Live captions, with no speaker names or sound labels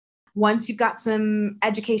once you've got some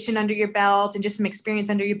education under your belt and just some experience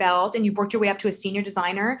under your belt, and you've worked your way up to a senior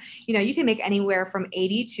designer, you can make anywhere from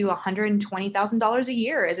 $80,000 to $120,000 a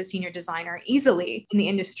year as a senior designer easily in the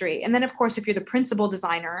industry. And then, of course, if you're the principal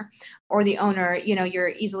designer or the owner,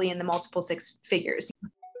 you're easily in the multiple six figures.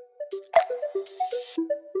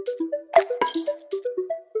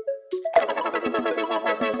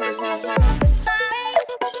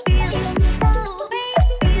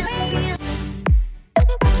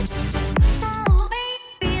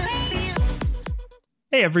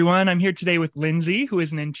 Hey everyone, I'm here today with Lindsey, who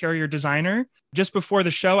is an interior designer. Just before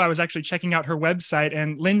the show, I was actually checking out her website,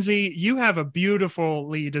 and Lindsey, you have a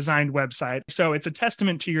beautifully designed website. So it's a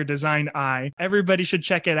testament to your design eye. Everybody should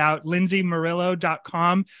check it out,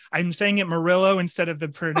 lindseymurillo.com. I'm saying it Murillo instead of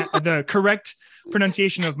the correct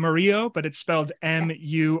pronunciation of Murillo, but it's spelled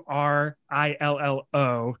Murillo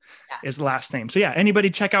is the last name. So yeah, anybody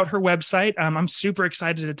check out her website. I'm super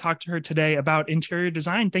excited to talk to her today about interior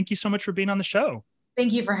design. Thank you so much for being on the show.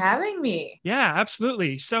 Thank you for having me. Yeah,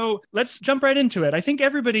 absolutely. So let's jump right into it. I think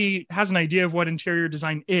everybody has an idea of what interior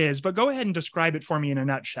design is, but go ahead and describe it for me in a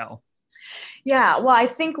nutshell. Yeah, well, I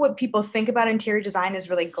think what people think about interior design is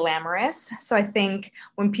really glamorous. So I think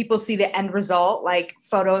when people see the end result, like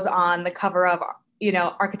photos on the cover of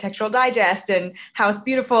Architectural Digest and House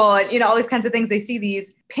Beautiful and, all these kinds of things. They see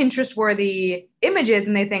these Pinterest-worthy images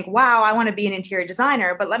and they think, wow, I want to be an interior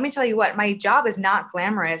designer. But let me tell you what, my job is not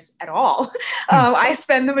glamorous at all. I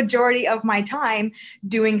spend the majority of my time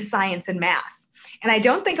doing science and math. And I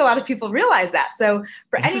don't think a lot of people realize that. So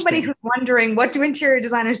for anybody who's wondering, what do interior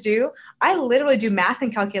designers do? I literally do math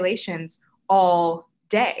and calculations all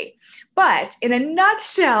day. But in a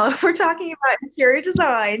nutshell, if we're talking about interior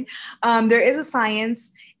design, there is a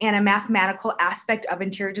science and a mathematical aspect of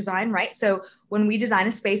interior design, right? So when we design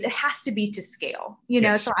a space, it has to be to scale,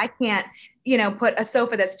 Yes. So I can't, put a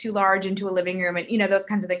sofa that's too large into a living room and, those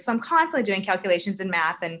kinds of things. So I'm constantly doing calculations in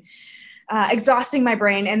math and exhausting my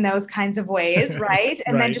brain in those kinds of ways, right?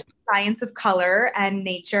 And then just the science of color and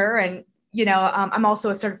nature and I'm also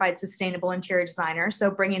a certified sustainable interior designer.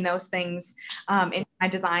 So bringing those things in my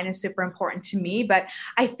design is super important to me. But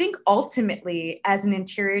I think ultimately, as an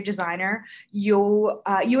interior designer, you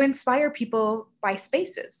inspire people by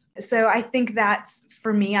spaces. So I think that's,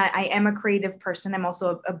 for me, I am a creative person. I'm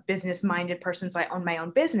also a business-minded person. So I own my own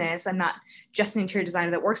business. I'm not just an interior designer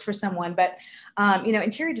that works for someone. But,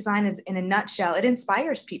 interior design is, in a nutshell, it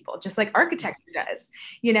inspires people, just like architecture does,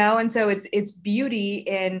 And so it's beauty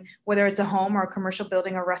in whether it's a home or a commercial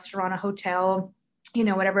building, a restaurant, a hotel,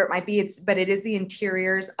 whatever it might be, but it is the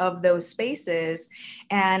interiors of those spaces.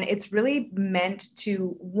 And it's really meant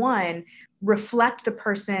to, one, reflect the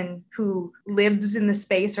person who lives in the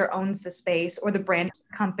space or owns the space or the brand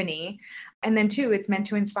company. And then two, it's meant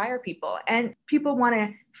to inspire people. And people want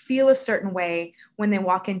to feel a certain way when they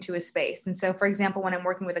walk into a space. And so, for example, when I'm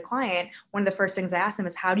working with a client, one of the first things I ask them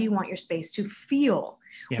is, how do you want your space to feel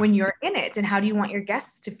when you're in it? And how do you want your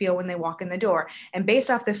guests to feel when they walk in the door? And based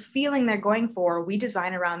off the feeling they're going for, we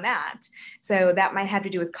design around that. So that might have to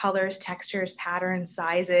do with colors, textures, patterns,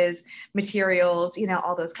 sizes, materials,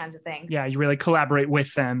 all those kinds of things. Yeah, you really collaborate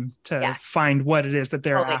with them to find what it is that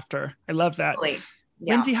they're after. I love that.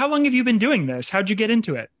 Yeah. Lindsey, how long have you been doing this? How'd you get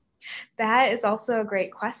into it? That is also a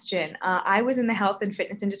great question. I was in the health and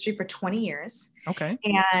fitness industry for 20 years. Okay.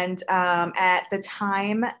 And at the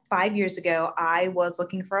time, 5 years ago, I was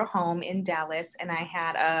looking for a home in Dallas, and I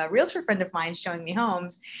had a realtor friend of mine showing me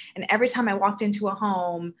homes. And every time I walked into a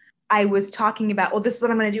home, I was talking about, well, this is what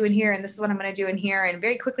I'm going to do in here, and this is what I'm going to do in here. And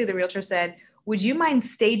very quickly, the realtor said, would you mind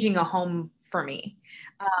staging a home for me?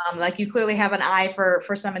 Like, you clearly have an eye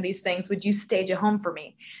for some of these things. Would you stage a home for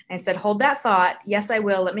me? And I said, hold that thought. Yes, I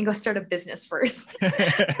will. Let me go start a business first.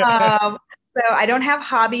 So I don't have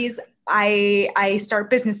hobbies. I start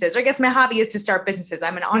businesses, or I guess my hobby is to start businesses.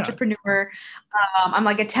 I'm an entrepreneur. I'm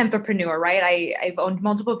like a 10thpreneur, right? I've owned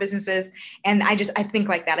multiple businesses, and I think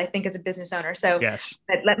like that. I think as a business owner. So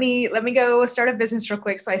let me go start a business real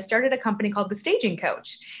quick. So I started a company called The Staging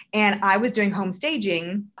Coach, and I was doing home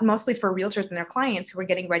staging mostly for realtors and their clients who were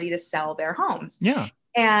getting ready to sell their homes. Yeah.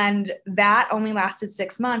 And that only lasted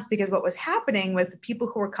 6 months, because what was happening was the people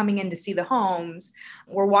who were coming in to see the homes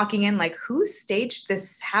were walking in like, who staged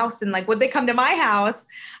this house? And like, would they come to my house?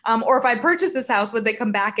 Or if I purchased this house, would they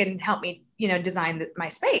come back and help me, design my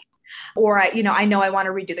space? Or, I know I want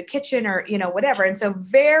to redo the kitchen or, whatever. And so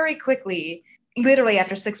very quickly, literally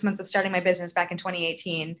after 6 months of starting my business back in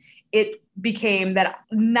 2018, it became that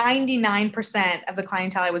 99% of the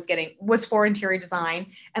clientele I was getting was for interior design,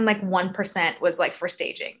 and like 1% was like for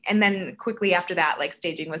staging. And then quickly after that, like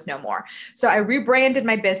staging was no more. So I rebranded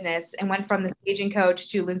my business and went from the staging coach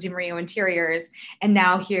to Lindsey Murillo Interiors. And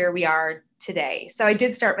now here we are today. So I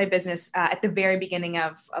did start my business at the very beginning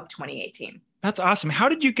of 2018. That's awesome. How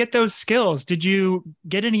did you get those skills? Did you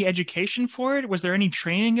get any education for it? Was there any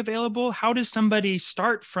training available? How does somebody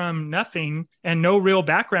start from nothing and no real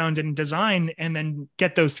background in design and then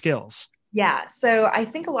get those skills? Yeah. So I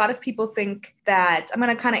think a lot of people think that I'm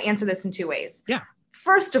going to kind of answer this in two ways. Yeah.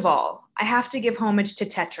 First of all, I have to give homage to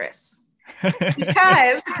Tetris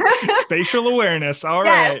because spatial awareness. All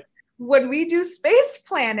yes, right. When we do space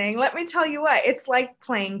planning, let me tell you what, it's like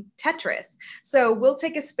playing Tetris. So we'll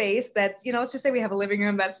take a space that's, let's just say we have a living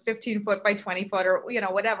room that's 15 foot by 20 foot or,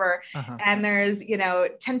 whatever. And there's,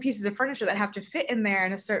 10 pieces of furniture that have to fit in there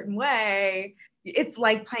in a certain way. It's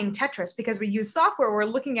like playing Tetris because we use software. We're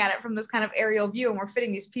looking at it from this kind of aerial view and we're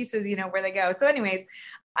fitting these pieces, where they go. So anyways,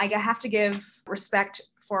 I have to give respect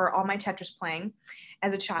for all my Tetris playing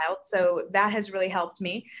as a child. So that has really helped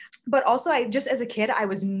me. But also as a kid, I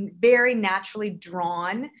was very naturally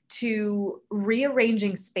drawn to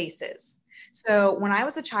rearranging spaces. So when I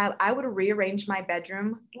was a child, I would rearrange my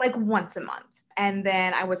bedroom like once a month. And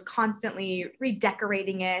then I was constantly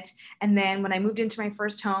redecorating it. And then when I moved into my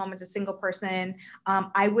first home as a single person,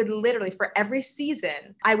 I would literally, for every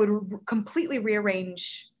season, I would completely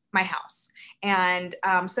rearrange my house. And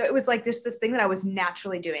so it was like this thing that I was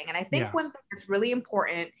naturally doing. And I think one thing that's really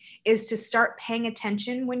important is to start paying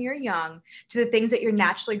attention when you're young to the things that you're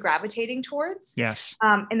naturally gravitating towards. Yes.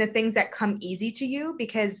 And the things that come easy to you,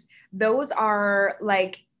 because those are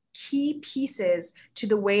like key pieces to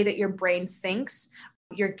the way that your brain thinks,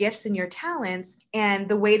 your gifts and your talents, and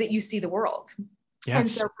the way that you see the world. Yes. And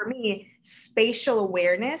so for me, spatial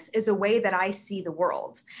awareness is a way that I see the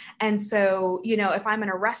world. And so, if I'm in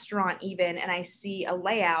a restaurant even and I see a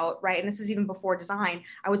layout, right, and this is even before design,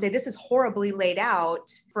 I would say this is horribly laid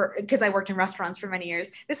out because I worked in restaurants for many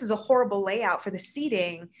years. This is a horrible layout for the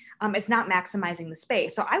seating. It's not maximizing the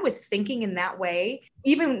space. So I was thinking in that way,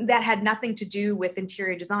 even that had nothing to do with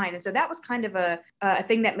interior design. And so that was kind of a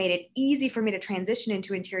thing that made it easy for me to transition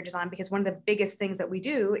into interior design, because one of the biggest things that we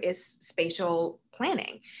do is spatial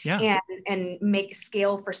planning and make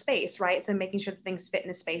scale for space, right? So making sure that things fit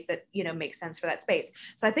in a space that, makes sense for that space.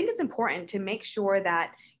 So I think it's important to make sure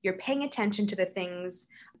that you're paying attention to the things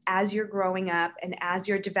as you're growing up and as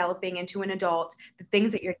you're developing into an adult, the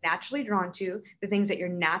things that you're naturally drawn to, the things that you're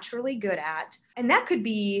naturally good at. And that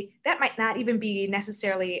might not even be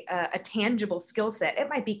necessarily a tangible skill set. It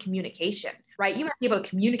might be communication, right? You might be able to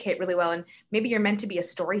communicate really well, and maybe you're meant to be a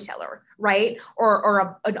storyteller, right?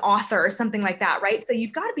 Or an author or something like that, right? So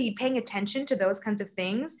you've got to be paying attention to those kinds of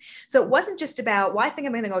things. So it wasn't just about, well, I think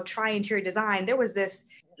I'm going to go try interior design. There was this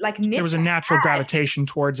there was a natural gravitation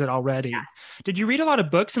towards it already. Yes. Did you read a lot of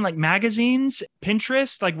books and like magazines,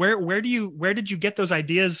 Pinterest? Like where did you get those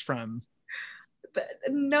ideas from?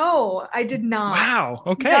 No, I did not. Wow.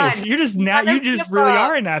 Okay. None. So you just really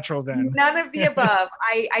are a natural then. None of the above.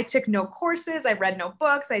 I took no courses. I read no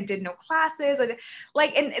books. I did no classes. And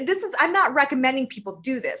this is, I'm not recommending people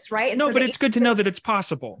do this, right? And no, so but it's good to know that it's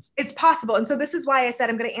possible. It's possible. And so this is why I said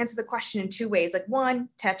I'm going to answer the question in two ways. Like one,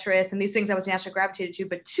 Tetris and these things I was naturally gravitated to,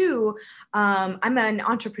 but two, I'm an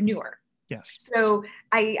entrepreneur. Yes. So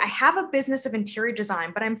I have a business of interior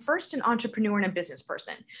design, but I'm first an entrepreneur and a business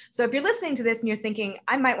person. So if you're listening to this and you're thinking,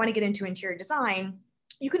 I might want to get into interior design,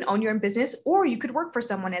 you can own your own business, or you could work for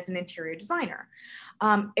someone as an interior designer.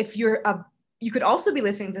 You could also be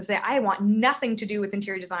listening to say, I want nothing to do with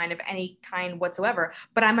interior design of any kind whatsoever,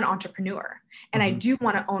 but I'm an entrepreneur and I do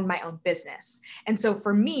want to own my own business. And so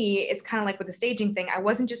for me, it's kind of like with the staging thing. I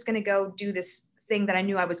wasn't just going to go do this thing that I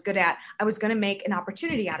knew I was good at. I was going to make an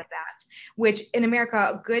opportunity out of that, which in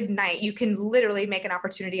America, a good night, you can literally make an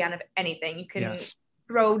opportunity out of anything. You can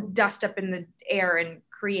throw dust up in the air and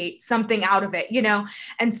create something out of it,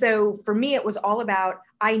 And so for me, it was all about,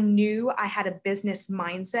 I knew I had a business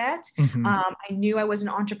mindset. I knew I was an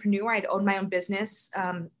entrepreneur. I'd owned my own business.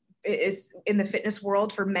 Is in the fitness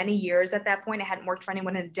world for many years at that point. I hadn't worked for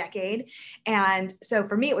anyone in a decade. And so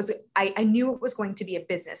for me, it was, I knew it was going to be a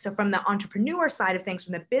business. So from the entrepreneur side of things,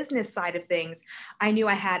 from the business side of things, I knew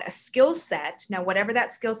I had a skill set. Now, whatever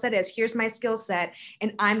that skill set is, here's my skill set,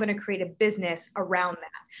 and I'm going to create a business around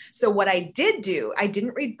that. So what I did do, I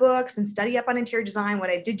didn't read books and study up on interior design.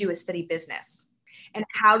 What I did do is study business. and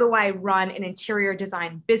how do I run an interior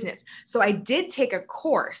design business? So I did take a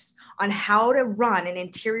course on how to run an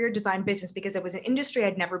interior design business because it was an industry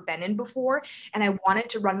I'd never been in before. And I wanted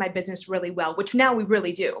to run my business really well, which now we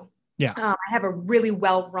really do. Yeah. I have a really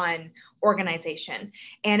well-run organization,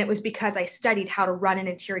 and it was because I studied how to run an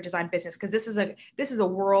interior design business. Because this is a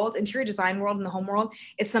world, interior design world, and the home world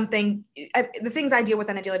is something. The things I deal with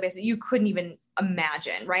on a daily basis, you couldn't even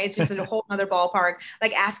imagine, right? It's just a whole other ballpark.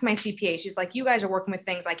 Like, ask my CPA; she's like, "You guys are working with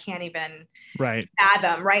things I can't even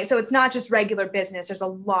fathom," right? So it's not just regular business. There's a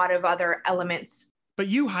lot of other elements. But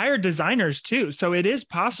you hire designers too. So it is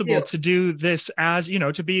possible to do this as,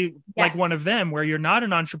 to be like one of them, where you're not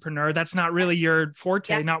an entrepreneur. That's not really your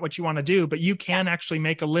forte, not what you want to do, but you can actually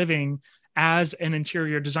make a living as an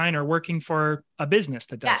interior designer working for a business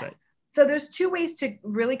that does it. So there's two ways to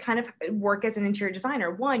really kind of work as an interior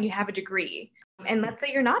designer. One, you have a degree. And let's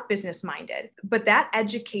say you're not business minded, but that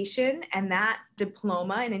education and that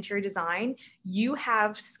diploma in interior design, you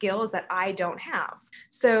have skills that I don't have.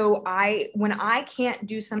 So when I can't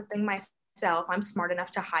do something myself, I'm smart enough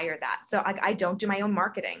to hire that. So I don't do my own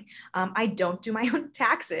marketing. I don't do my own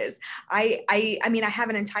taxes. I mean, I have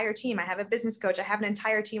an entire team. I have a business coach. I have an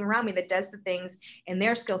entire team around me that does the things in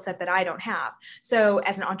their skill set that I don't have. So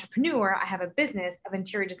as an entrepreneur, I have a business of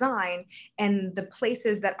interior design, and the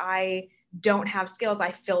places that I don't have skills, I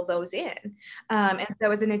fill those in. And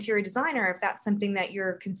so as an interior designer, if that's something that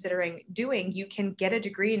you're considering doing, you can get a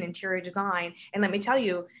degree in interior design. And let me tell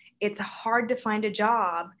you, it's hard to find a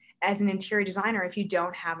job as an interior designer if you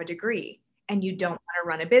don't have a degree and you don't want to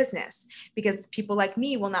run a business, because people like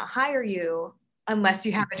me will not hire you unless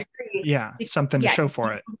you have a degree. Yeah, something to show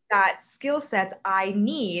for it. Got skill sets I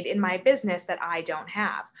need in my business that I don't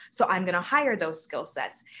have. So I'm going to hire those skill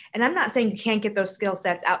sets. And I'm not saying you can't get those skill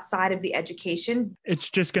sets outside of the education. It's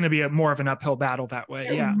just going to be more of an uphill battle that way.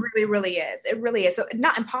 It really, really is. It really is. So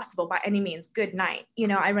not impossible by any means. Good night.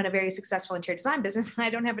 I run a very successful interior design business, and I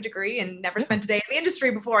don't have a degree and never spent a day in the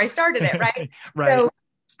industry before I started it. Right. Right. So,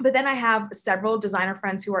 but then I have several designer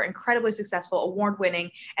friends who are incredibly successful, award-winning,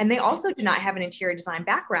 and they also do not have an interior design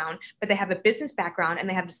background, but they have a business background, and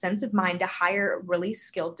they have the sense of mind to hire really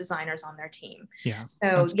skilled designers on their team. Yeah.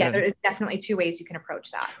 So there is definitely two ways you can approach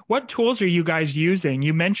that. What tools are you guys using?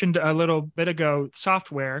 You mentioned a little bit ago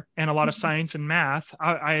software and a lot of science and math.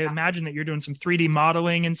 I imagine that you're doing some 3D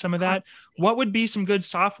modeling and some of that. What would be some good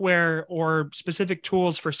software or specific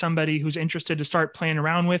tools for somebody who's interested to start playing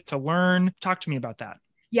around with, to learn? Talk to me about that.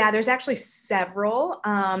 Yeah, there's actually several.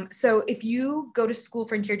 So if you go to school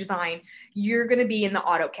for interior design, you're going to be in the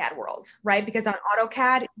AutoCAD world, right? Because on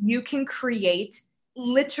AutoCAD, you can create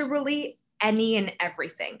literally any and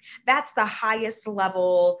everything. That's the highest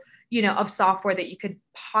level, of software that you could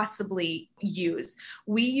possibly use.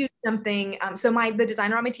 We use something. So the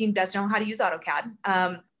designer on my team does know how to use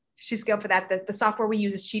AutoCAD. She's skilled for that. The software we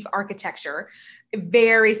use is Chief Architecture,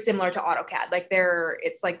 very similar to AutoCAD.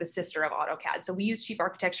 It's like the sister of AutoCAD. So we use Chief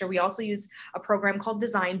Architecture. We also use a program called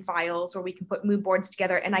Design Files, where we can put mood boards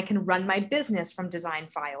together, and I can run my business from Design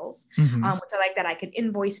Files, which I like that. I can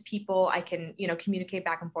invoice people. I can, communicate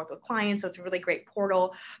back and forth with clients. So it's a really great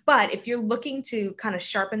portal. But if you're looking to kind of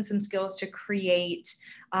sharpen some skills to create,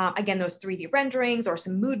 again, those 3D renderings or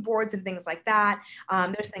some mood boards and things like that,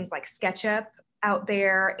 there's things like SketchUp out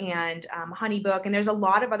there, and Honeybook, and there's a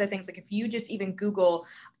lot of other things. Like if you just even Google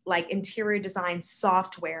like interior design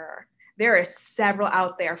software, there are several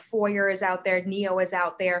out there. Foyer is out there, Neo is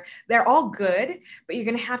out there. They're all good, but you're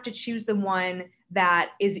going to have to choose the one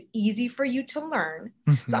that is easy for you to learn.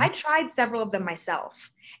 So I tried several of them myself,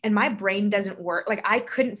 and my brain doesn't work. Like, I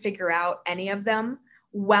couldn't figure out any of them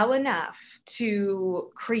well enough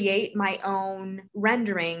to create my own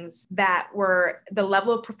renderings that were the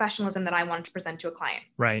level of professionalism that I wanted to present to a client.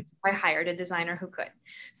 Right. I hired a designer who could.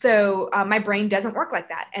 So my brain doesn't work like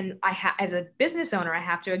that. And as a business owner, I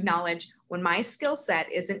have to acknowledge when my skill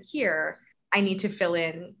set isn't here, I need to fill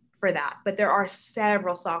in for that. But there are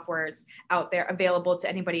several softwares out there available to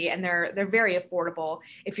anybody, and they're very affordable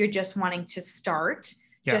if you're just wanting to start.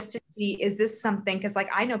 Yeah. Just to see, is this something? Because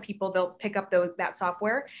I know people, they'll pick up that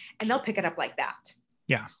software and they'll pick it up like that.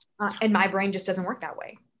 Yeah. And my brain just doesn't work that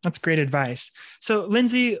way. That's great advice. So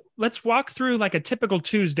Lindsey, let's walk through like a typical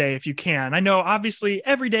Tuesday if you can. I know obviously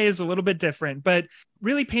every day is a little bit different, but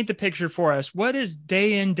really paint the picture for us. What is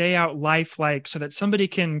day in, day out life like, so that somebody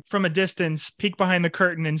can, from a distance, peek behind the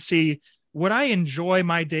curtain and see, would I enjoy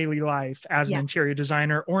my daily life as an interior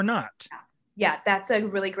designer or not? Yeah, that's a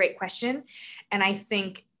really great question. And I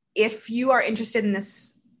think if you are interested in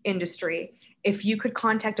this industry, if you could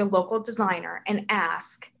contact a local designer and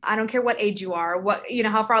ask, I don't care what age you are,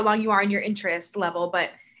 how far along you are in your interest level,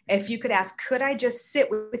 but if you could ask, could I just sit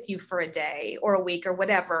with you for a day or a week or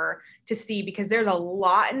whatever to see, because there's a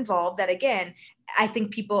lot involved that, again, I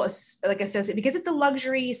think people like associate, because it's a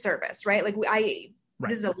luxury service, right? Like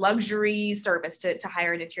this is a luxury service to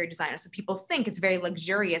hire an interior designer. So people think it's very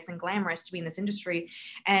luxurious and glamorous to be in this industry.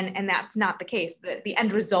 And that's not the case. The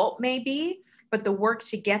end result may be, but the work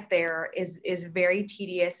to get there is very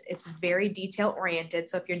tedious. It's very detail oriented.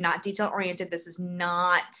 So if you're not detail oriented, this is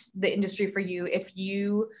not the industry for you. If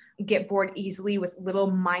you get bored easily with little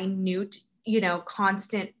minute,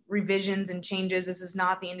 constant revisions and changes, this is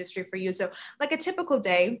not the industry for you. So like a typical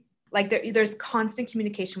day, like there's constant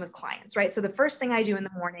communication with clients, right? So the first thing I do in the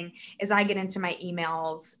morning is I get into my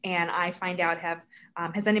emails and I find out,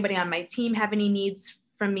 has anybody on my team have any needs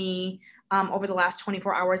from me over the last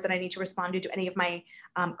 24 hours that I need to respond to? Do any of my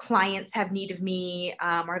clients have need of me,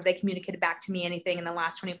 or have they communicated back to me anything in the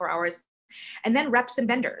last 24 hours? And then reps and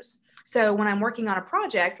vendors. So when I'm working on a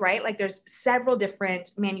project, right, like there's several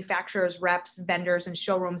different manufacturers, reps, vendors, and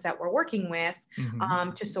showrooms that we're working with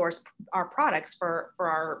to source our products for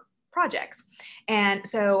our projects. And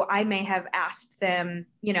so I may have asked them,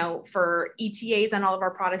 for ETAs on all of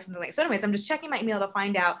our products and things. So anyways, I'm just checking my email to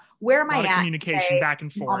find out where am I at communication back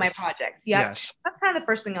and forth on my projects. Yep. Yes. That's kind of the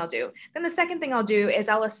first thing I'll do. Then the second thing I'll do is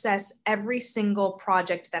I'll assess every single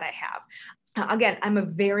project that I have. Again, I'm a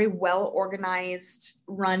very well-organized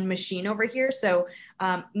run machine over here. So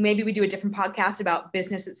maybe we do a different podcast about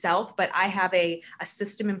business itself, but I have a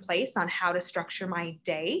system in place on how to structure my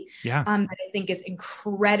day that I think is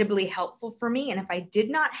incredibly helpful for me. And if I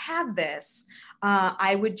did not have this,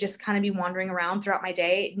 I would just kind of be wandering around throughout my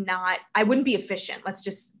day. I wouldn't be efficient. Let's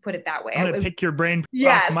just put it that way. I'm going to pick your brain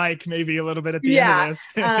off mic maybe a little bit at the end of this.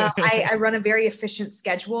 I run a very efficient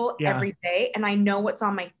schedule every day, and I know what's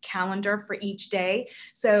on my calendar for each day.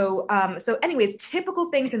 So anyways, typical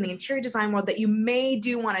things in the interior design world that you may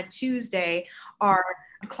do on a Tuesday are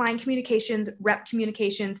client communications, rep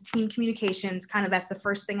communications, team communications. Kind of that's the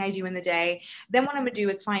first thing I do in the day. Then what I'm going to do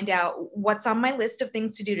is find out what's on my list of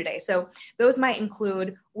things to do today. So those might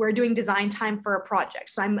include, we're doing design time for a project.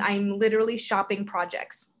 So I'm literally shopping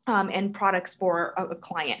projects and products for a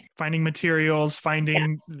client. Finding materials,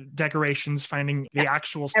 finding decorations, finding the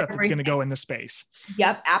actual stuff that's going to go in the space.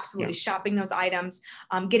 Yep, absolutely. Shopping those items,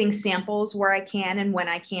 getting samples where I can and when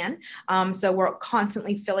I can. So we're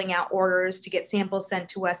constantly filling out orders to get samples sent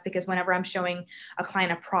to us, because whenever I'm showing a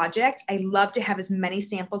client a project, I love to have as many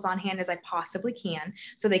samples on hand as I possibly can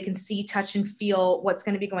so they can see, touch, and feel what's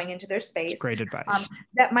going to be going into their space. That's great advice.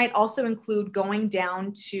 That might also include going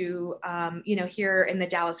down to, here in the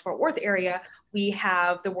Dallas-Fort Worth area, we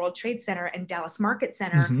have the World Trade Center and Dallas Market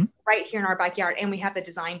Center right here in our backyard, and we have the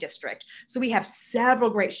design district. So we have several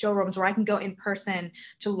great showrooms where I can go in person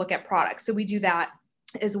to look at products. So we do that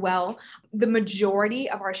as well. The majority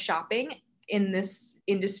of our shopping in this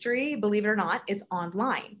industry, believe it or not, is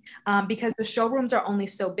online because the showrooms are only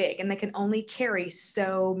so big and they can only carry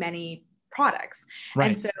so many products. Right.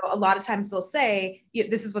 And so a lot of times they'll say,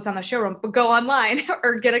 this is what's on the showroom, but go online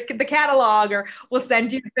or get the catalog, or we'll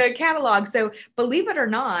send you the catalog. So believe it or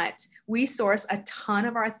not, we source a ton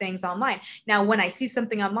of our things online. Now, when I see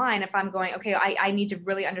something online, if I'm going, okay, I need to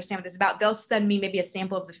really understand what this is about, they'll send me maybe a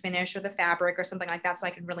sample of the finish or the fabric or something like that so I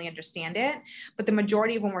can really understand it. But the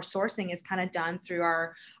majority of when we're sourcing is kind of done through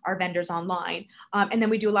our vendors online. And then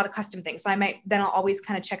we do a lot of custom things. So I'll always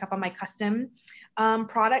kind of check up on my custom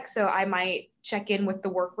products. So I might check in with the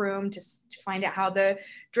workroom to find out how the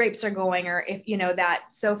drapes are going, or if, that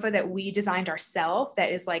sofa that we designed ourselves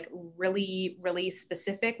that is like really, really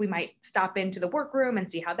specific, we might stop into the workroom and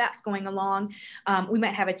see how that's going along. We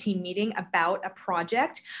might have a team meeting about a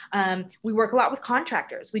project. We work a lot with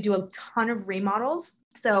contractors. We do a ton of remodels.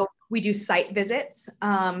 So we do site visits.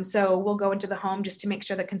 So we'll go into the home just to make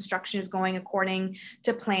sure the construction is going according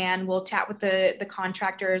to plan. We'll chat with the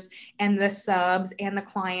contractors and the subs and the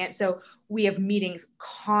client. So we have meetings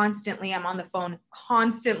constantly. I'm on the phone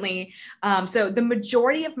constantly. So the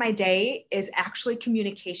majority of my day is actually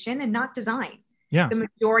communication and not design. Yeah. The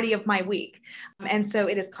majority of my week. And so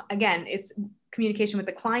it is, again, it's communication with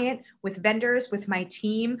the client, with vendors, with my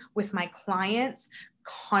team, with my clients,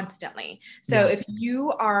 constantly. So if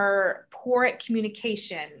you are poor at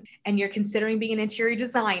communication and you're considering being an interior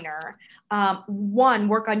designer, one,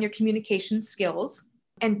 work on your communication skills.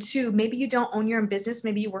 And two, maybe you don't own your own business.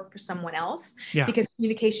 Maybe you work for someone else, because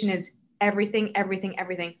communication is everything, everything,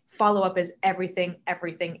 everything. Follow-up is everything,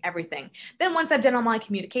 everything, everything. Then once I've done all my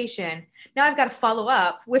communication, now I've got to follow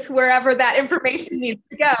up with wherever that information needs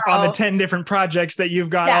to go. On the 10 different projects that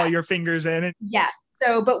you've got all your fingers in. Yes.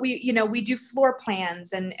 So, but we do floor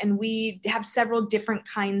plans and we have several different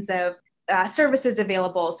kinds of services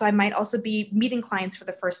available. So I might also be meeting clients for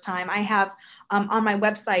the first time. I have on my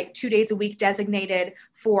website 2 days a week designated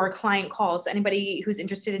for client calls. So anybody who's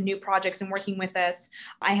interested in new projects and working with us,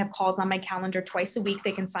 I have calls on my calendar twice a week.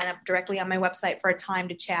 They can sign up directly on my website for a time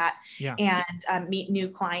to chat and meet new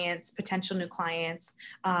clients, potential new clients,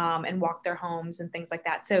 and walk their homes and things like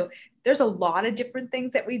that. So there's a lot of different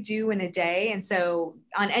things that we do in a day. And so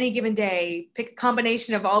on any given day, pick a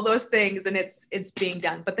combination of all those things and it's being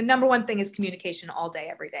done. But the number one thing is communication all day,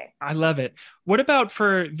 every day. I love it. What about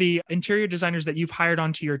for the interior designers that you've hired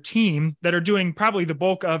onto your team that are doing probably the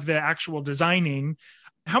bulk of the actual designing?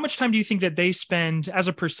 How much time do you think that they spend as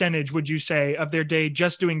a percentage, would you say, of their day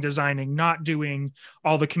just doing designing, not doing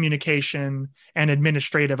all the communication and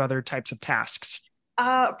administrative other types of tasks?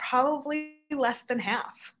 Probably less than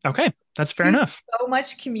half. Okay, that's fair enough. So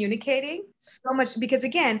much communicating, so much, because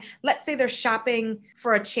again, let's say they're shopping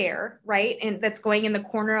for a chair, right? And that's going in the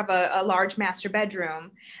corner of a large master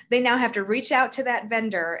bedroom. They now have to reach out to that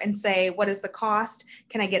vendor and say, what is the cost?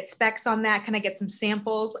 Can I get specs on that? Can I get some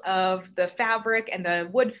samples of the fabric and the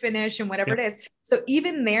wood finish and whatever it is? So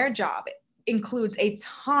even their job includes a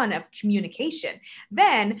ton of communication.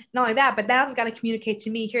 Then not only that, but now they've got to communicate to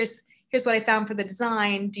me, here's what I found for the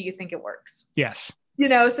design. Do you think it works? Yes.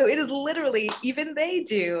 So it is literally, even they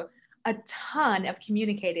do a ton of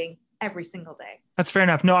communicating every single day. That's fair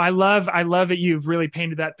enough. No, I love that you've really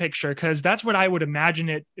painted that picture, because that's what I would imagine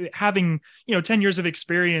it having, 10 years of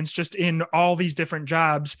experience just in all these different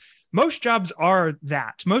jobs. Most jobs are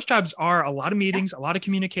that. Most jobs are a lot of meetings, a lot of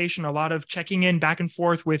communication, a lot of checking in back and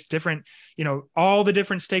forth with different, all the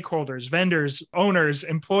different stakeholders, vendors, owners,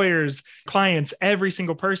 employers, clients, every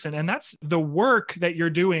single person. And that's the work that you're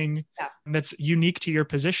doing that's unique to your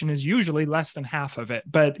position is usually less than half of it,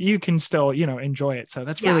 but you can still, enjoy it. So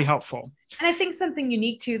that's really helpful. And I think something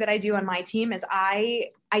unique too that I do on my team is I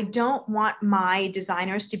don't want my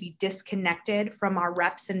designers to be disconnected from our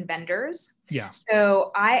reps and vendors. Yeah.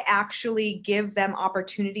 So I actually give them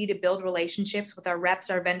opportunity to build relationships with our reps,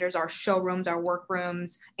 our vendors, our showrooms, our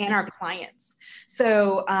workrooms, and our clients.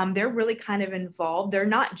 So they're really kind of involved. They're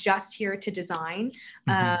not just here to design.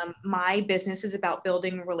 My business is about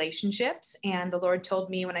building relationships. And the Lord told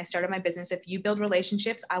me when I started my business, if you build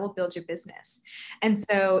relationships, I will build your business. And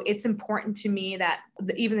so it's important to me that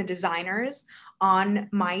even the designers on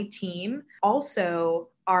my team also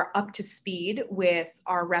are up to speed with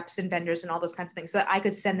our reps and vendors and all those kinds of things, so that I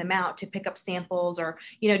could send them out to pick up samples or,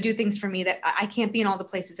 do things for me that I can't be in all the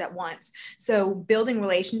places at once. So building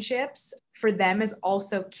relationships for them is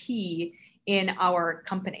also key in our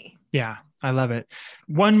company. Yeah, I love it.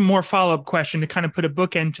 One more follow-up question to kind of put a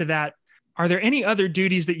bookend to that. Are there any other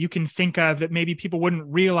duties that you can think of that maybe people wouldn't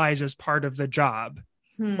realize as part of the job?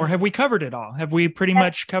 Or have we covered it all? Have we pretty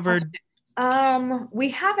much covered? We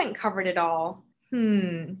haven't covered it all.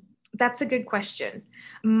 That's a good question.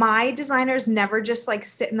 My designers never just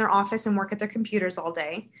sit in their office and work at their computers all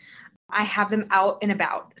day. I have them out and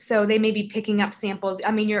about. So they may be picking up samples.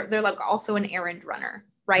 I mean, they're also an errand runner,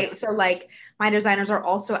 right? Yeah. So my designers are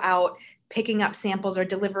also out picking up samples or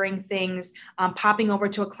delivering things, popping over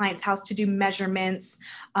to a client's house to do measurements,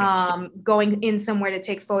 going in somewhere to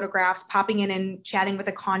take photographs, popping in and chatting with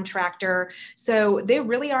a contractor. So they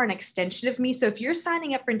really are an extension of me. So if you're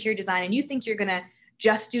signing up for interior design and you think you're going to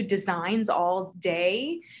just do designs all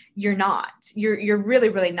day, you're not. You're really,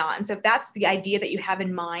 really not. And so if that's the idea that you have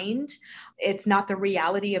in mind, it's not the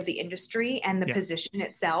reality of the industry and the position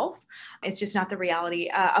itself. It's just not the reality.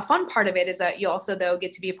 A fun part of it is that you also, though,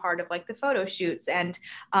 get to be a part of the photo shoots and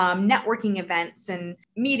networking events and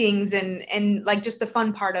meetings and just the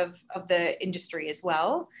fun part of the industry as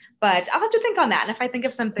well. But I'll have to think on that. And if I think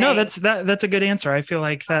of something. No, that's a good answer. I feel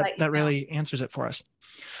like that really answers it for us.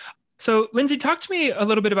 So, Lindsey, talk to me a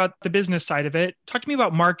little bit about the business side of it. Talk to me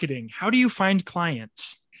about marketing. How do you find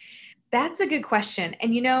clients? That's a good question.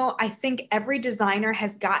 And, I think every designer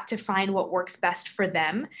has got to find what works best for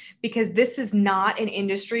them, because this is not an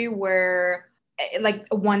industry where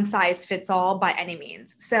one size fits all by any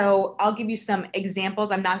means. So I'll give you some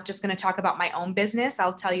examples. I'm not just going to talk about my own business.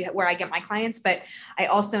 I'll tell you where I get my clients, but I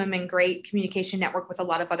also am in great communication network with a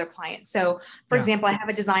lot of other clients. So for example, I have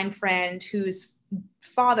a design friend whose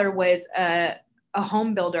father was a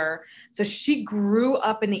home builder. So she grew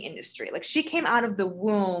up in the industry. She came out of the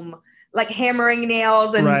womb like hammering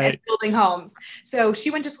nails and Right. building homes. So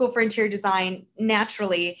she went to school for interior design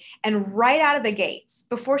naturally. And right out of the gates,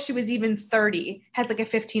 before she was even 30, has like a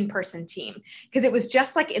 15-person team, because it was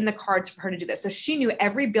just like in the cards for her to do this. So she knew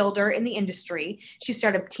every builder in the industry. She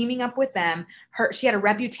started teaming up with them. She had a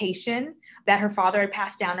reputation that her father had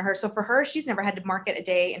passed down to her. So for her, she's never had to market a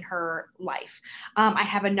day in her life. I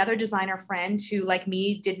have another designer friend who, like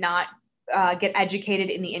me, did not get educated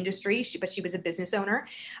in the industry, but she was a business owner,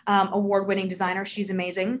 award-winning designer. She's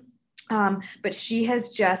amazing. But she has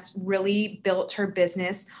just really built her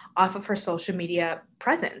business off of her social media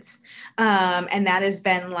presence. And that has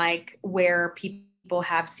been like where people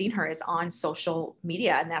have seen her, is on social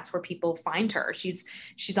media. And that's where people find her. She's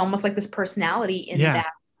almost like this personality in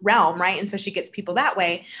that realm, right? And so she gets people that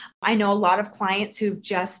way. I know a lot of clients who've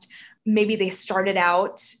just, maybe they started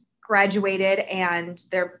out, graduated, and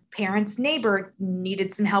their parents' neighbor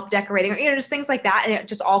needed some help decorating, or, just things like that. And it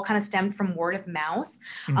just all kind of stemmed from word of mouth.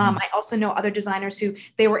 I also know other designers who,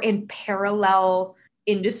 they were in parallel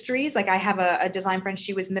industries. Like I have a design friend,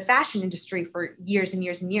 she was in the fashion industry for years and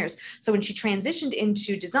years and years. So when she transitioned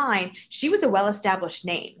into design, she was a well-established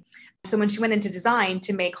name. So when she went into design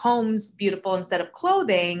to make homes beautiful instead of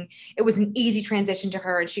clothing, it was an easy transition to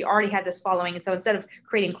her. And she already had this following. And so instead of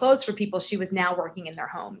creating clothes for people, she was now working in their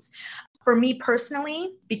homes. For me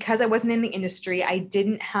personally, because I wasn't in the industry, I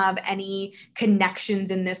didn't have any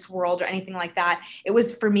connections in this world or anything like that.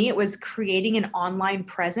 For me, it was creating an online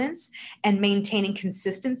presence and maintaining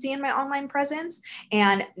consistency in my online presence,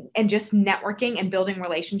 and just networking and building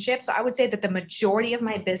relationships. So I would say that the majority of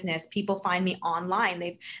my business, people find me online.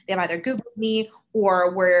 They've either Googled me,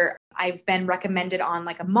 or where I've been recommended on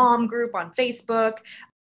like a mom group on Facebook,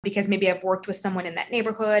 because maybe I've worked with someone in that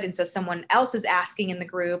neighborhood. And so someone else is asking in the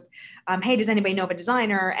group, hey, does anybody know of a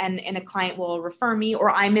designer? And a client will refer me, or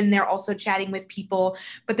I'm in there also chatting with people.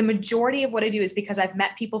 But the majority of what I do is because I've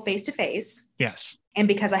met people face to face. Yes. And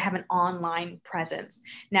because I have an online presence.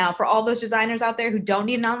 Now, for all those designers out there who don't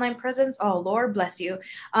need an online presence, oh, Lord bless you.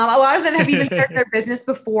 A lot of them have even started their business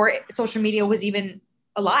before social media was even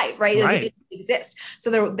alive, right? Like, it didn't exist. So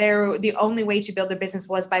they're the only way to build their business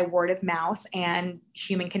was by word of mouth and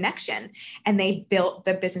human connection. And they built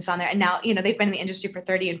the business on there. And now, they've been in the industry for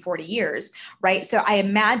 30 and 40 years, right? So I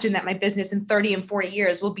imagine that my business in 30 and 40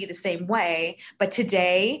 years will be the same way. But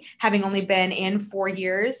today, having only been in 4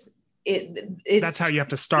 years, that's how you have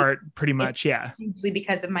to start, pretty much. Yeah. Usually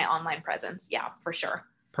because of my online presence. Yeah, for sure.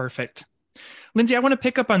 Perfect. Lindsey, I want to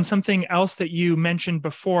pick up on something else that you mentioned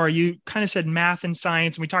before. You kind of said math and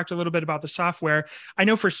science, and we talked a little bit about the software. I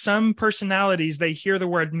know for some personalities, they hear the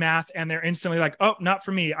word math and they're instantly like, oh, not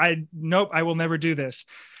for me. Nope, I will never do this.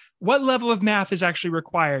 What level of math is actually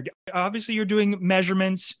required? Obviously, you're doing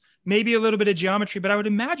measurements, maybe a little bit of geometry, but I would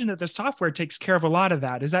imagine that the software takes care of a lot of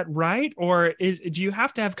that. Is that right? Or do you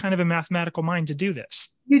have to have kind of a mathematical mind to do this?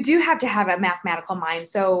 You do have to have a mathematical mind.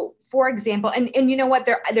 So for example, and you know what,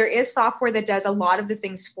 there is software that does a lot of the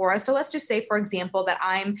things for us. So let's just say, for example, that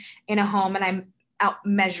I'm in a home and I'm out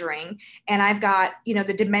measuring, and I've got,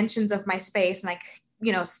 the dimensions of my space, and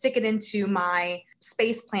I, stick it into my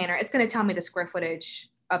space planner. It's going to tell me the square footage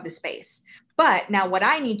of the space. But now what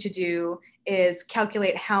I need to do is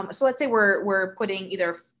calculate so let's say we're putting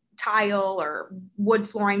either tile or wood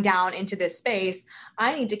flooring down into this space.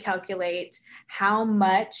 I need to calculate how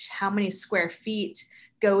many square feet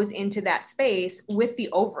goes into that space with the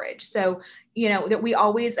overage. So, that we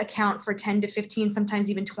always account for 10 to 15, sometimes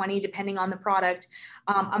even 20, depending on the product,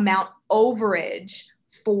 amount overage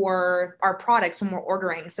for our products when we're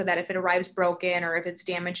ordering, so that if it arrives broken or if it's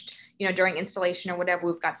damaged, during installation or whatever,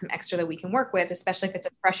 we've got some extra that we can work with, especially if it's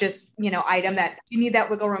a precious, item that you need that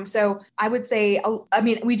wiggle room. So I would say,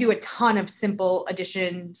 we do a ton of simple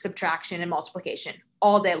addition, subtraction, and multiplication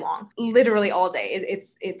all day long, literally all day.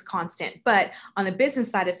 It's constant. But on the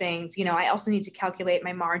business side of things, I also need to calculate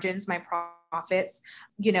my margins, my profits,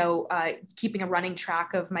 keeping a running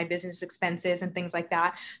track of my business expenses and things like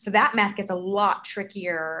that. So that math gets a lot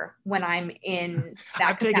trickier when I'm in that.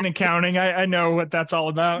 I've taken accounting. I know what that's all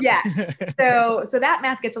about. Yes. So that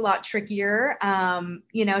math gets a lot trickier.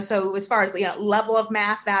 So as far as, level of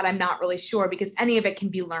math, that I'm not really sure, because any of it can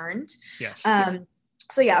be learned. Yes.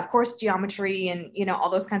 So yeah, of course, geometry and, all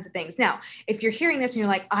those kinds of things. Now, if you're hearing this and you're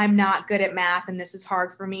like, I'm not good at math and this is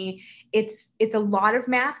hard for me, it's a lot of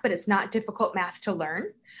math, but it's not difficult math to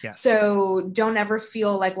learn. Yes. So don't ever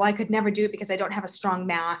feel like, well, I could never do it because I don't have a strong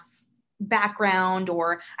math background,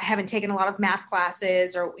 or I haven't taken a lot of math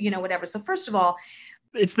classes, or, whatever. So first of all,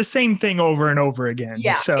 it's the same thing over and over again.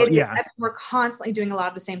 Yeah, So yeah. We're constantly doing a lot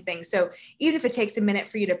of the same things. So even if it takes a minute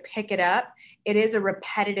for you to pick it up, it is a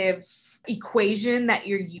repetitive equation that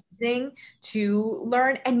you're using to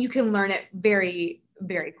learn, and you can learn it very,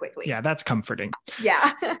 very quickly. Yeah, that's comforting.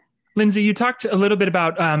 Yeah. Lindsey, you talked a little bit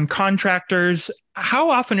about contractors. How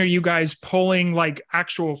often are you guys pulling like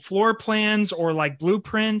actual floor plans or like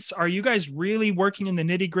blueprints? Are you guys really working in the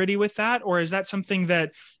nitty gritty with that? Or is that something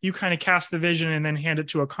that you kind of cast the vision and then hand it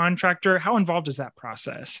to a contractor? How involved is that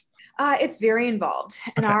process? It's very involved,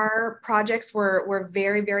 and Okay. our projects were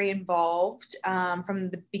very, very involved from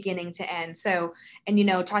the beginning to end. So,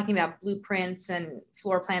 and talking about blueprints and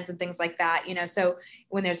floor plans and things like that, so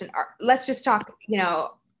when there's let's just talk,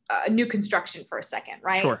 new construction for a second,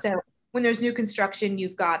 right? Sure. So when there's new construction,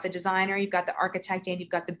 you've got the designer, you've got the architect, and you've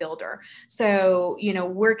got the builder. So,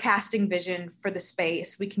 we're casting vision for the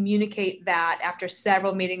space. We communicate that after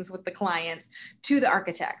several meetings with the clients to the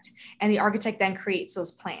architect, and the architect then creates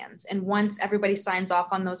those plans. And once everybody signs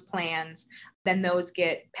off on those plans, then those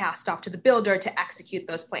get passed off to the builder to execute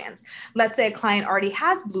those plans. Let's say a client already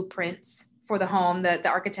has blueprints for the home, the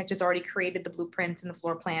architect has already created the blueprints and the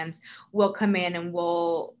floor plans. We'll come in and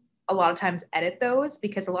we'll a lot of times edit those,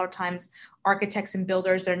 because a lot of times architects and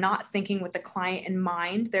builders, they're not thinking with the client in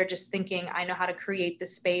mind. They're just thinking, I know how to create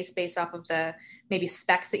this space based off of the maybe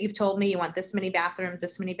specs that you've told me. You want this many bathrooms,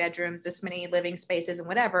 this many bedrooms, this many living spaces, and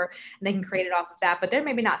whatever. And they can create it off of that. But they're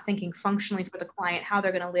maybe not thinking functionally for the client, how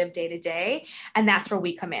they're going to live day to day. And that's where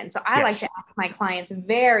we come in. So I like to ask my clients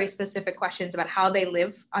very specific questions about how they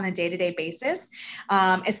live on a day-to-day basis,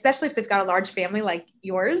 especially if they've got a large family like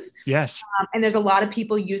yours. Yes. And there's a lot of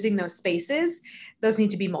people using those spaces. Those need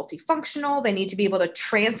to be multifunctional. They need to be able to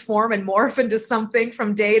transform and morph into something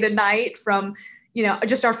from day to night, from,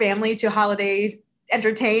 just our family to holidays,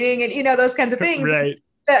 entertaining, and, those kinds of things. Right.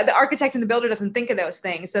 The architect and the builder doesn't think of those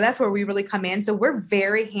things. So that's where we really come in. So we're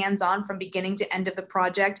very hands-on from beginning to end of the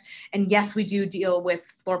project. And yes, we do deal with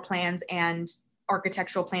floor plans and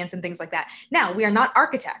architectural plans and things like that. Now, we are not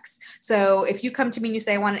architects. So if you come to me and you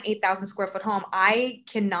say, I want an 8,000 square foot home,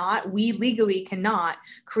 we legally cannot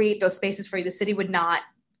create those spaces for you. The city would not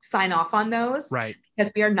sign off on those, right?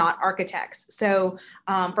 Because we are not architects. So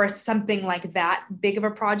for something like that big of a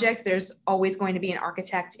project, there's always going to be an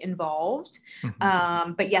architect involved.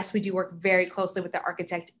 Mm-hmm. But yes, we do work very closely with the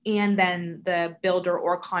architect and then the builder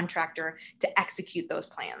or contractor to execute those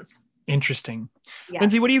plans. Interesting. Yes.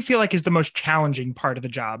 Lindsey, what do you feel like is the most challenging part of the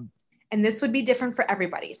job? And this would be different for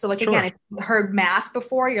everybody. So Sure. Again, if you heard math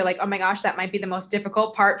before, you're like, oh my gosh, that might be the most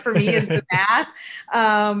difficult part for me is the math.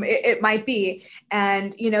 It might be.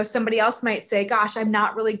 And, somebody else might say, gosh, I'm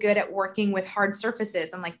not really good at working with hard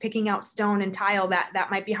surfaces and like picking out stone and tile. That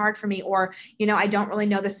might be hard for me. Or, I don't really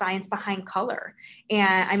know the science behind color.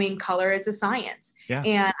 And I mean, color is a science. Yeah.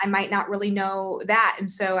 And I might not really know that.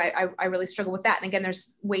 And so I really struggle with that. And again,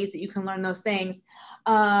 there's ways that you can learn those things.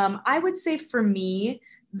 I would say for me,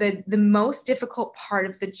 the most difficult part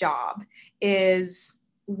of the job is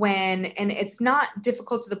and it's not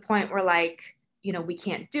difficult to the point where like, we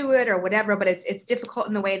can't do it or whatever, but it's difficult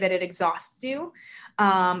in the way that it exhausts you.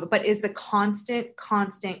 But is the constant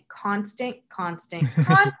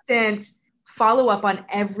follow up on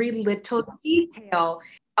every little detail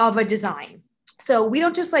of a design. So we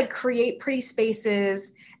don't just like create pretty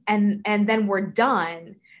spaces and then we're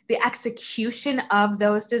done. The execution of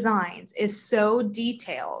those designs is so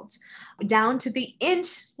detailed down to the inch,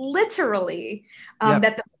 literally,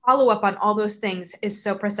 that the follow-up on all those things is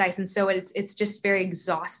so precise. And so it's just very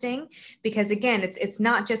exhausting because again, it's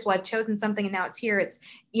not just, well, I've chosen something and now it's here. It's,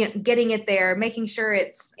 getting it there, making sure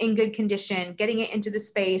it's in good condition, getting it into the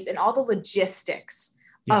space and all the logistics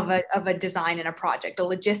of a design and a project. The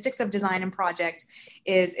logistics of design and project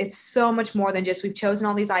it's so much more than just, we've chosen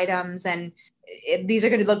all these items and these are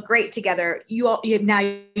going to look great together. You've got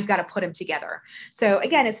to put them together. So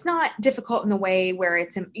again, it's not difficult in the way where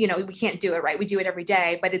it's, we can't do it, right? We do it every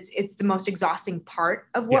day, but it's the most exhausting part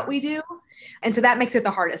of what we do. And so that makes it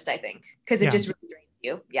the hardest, I think, because it just really drains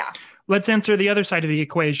you. Yeah. Let's answer the other side of the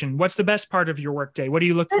equation. What's the best part of your workday? What do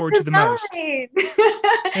you look forward to the most?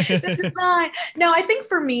 The design. No, I think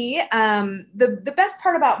for me, the best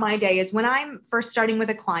part about my day is when I'm first starting with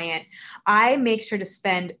a client, I make sure to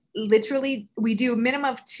spend we do a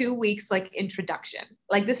minimum of 2 weeks, like introduction.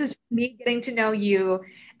 Like this is me getting to know you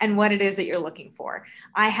and what it is that you're looking for.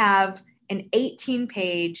 I have an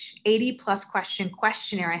 18-page, 80-plus question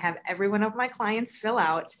questionnaire I have every one of my clients fill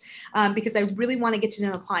out because I really want to get to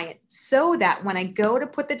know the client so that when I go to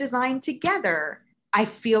put the design together, I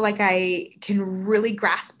feel like I can really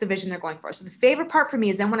grasp the vision they're going for. So the favorite part for me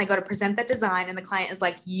is then when I go to present that design and the client is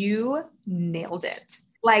like, you nailed it.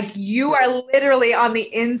 Like you are literally on the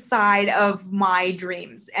inside of my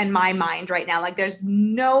dreams and my mind right now. Like there's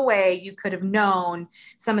no way you could have known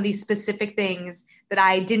some of these specific things that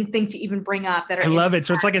I didn't think to even bring up that are. I love it.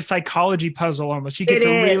 So it's like a psychology puzzle almost. You get It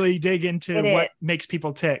to is. really dig into It what is. makes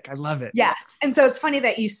people tick. I love it. Yes. And so it's funny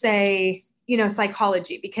that you say, you know,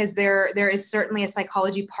 psychology, because there is certainly a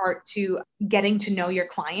psychology part to getting to know your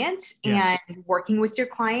client Yes. and working with your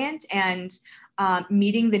client and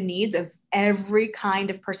meeting the needs of every kind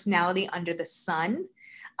of personality under the sun.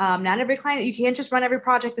 Not every client, you can't just run every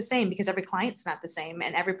project the same because every client's not the same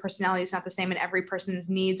and every personality is not the same and every person's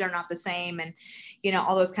needs are not the same and, you know,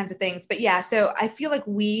 all those kinds of things. But yeah, so I feel like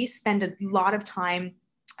we spend a lot of time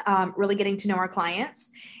really getting to know our clients.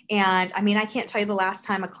 And I mean, I can't tell you the last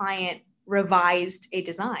time a client revised a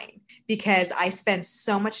design because I spend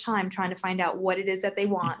so much time trying to find out what it is that they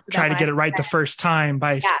want. So try to get it right the first time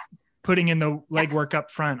by putting in the legwork up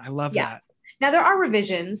front. I love that. Now there are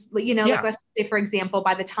revisions, you know, like let's say, for example,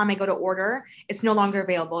 by the time I go to order, it's no longer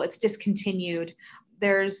available. It's discontinued.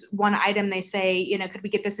 There's one item they say, you know, could we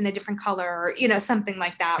get this in a different color or, you know, something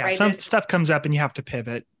like that, right? Some stuff comes up and you have to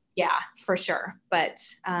pivot. Yeah, for sure. But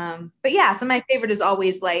yeah, so my favorite is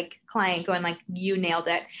always like client going like, you nailed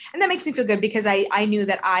it. And that makes me feel good because I knew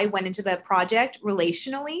that I went into the project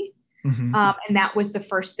relationally. Mm-hmm. And that was the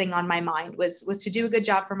first thing on my mind was to do a good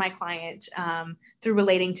job for my client through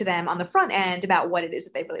relating to them on the front end about what it is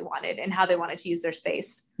that they really wanted and how they wanted to use their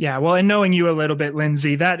space. Yeah. Well, and knowing you a little bit,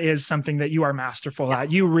 Lindsey, that is something that you are masterful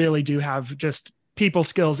at. You really do have just people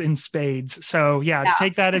skills in spades. So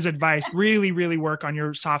take that as advice. Really, really work on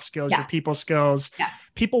your soft skills, your people skills.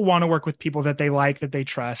 Yes. People want to work with people that they like, that they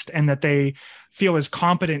trust, and that they feel is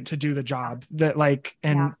competent to do the job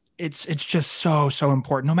it's just so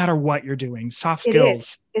important, no matter what you're doing. Soft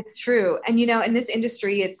skills. It's true. And, you know, in this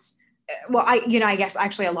industry, I guess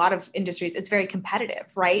actually a lot of industries, it's very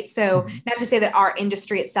competitive, right? So not to say that our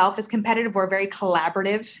industry itself is competitive, we're a very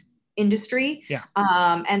collaborative industry. Yeah.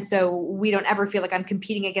 And so we don't ever feel like I'm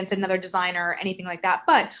competing against another designer or anything like that.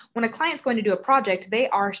 But when a client's going to do a project,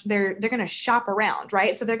 they're going to shop around,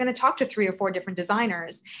 right? So they're going to talk to 3 or 4 different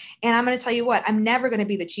designers. And I'm going to tell you what, I'm never going to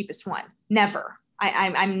be the cheapest one. Never.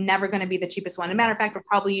 I'm never going to be the cheapest one. As a matter of fact, we're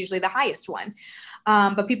probably usually the highest one.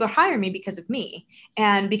 But people hire me because of me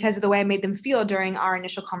and because of the way I made them feel during our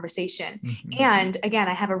initial conversation. Mm-hmm. And again,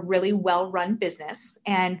 I have a really well-run business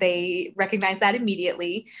and they recognize that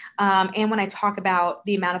immediately. And when I talk about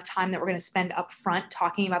the amount of time that we're going to spend up front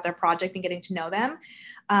talking about their project and getting to know them,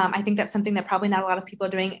 I think that's something that probably not a lot of people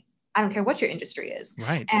are doing. I don't care what your industry is.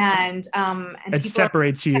 Right. And it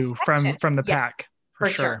separates you from the pack.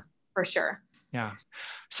 For sure. Yeah.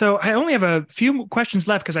 So I only have a few questions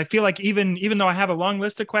left because I feel like even though I have a long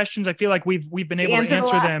list of questions, I feel like we've been able to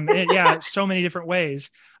answer them. So many different ways.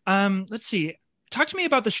 Let's see. Talk to me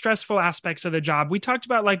about the stressful aspects of the job. We talked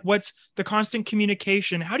about like what's the constant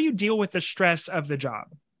communication. How do you deal with the stress of the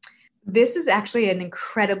job? This is actually an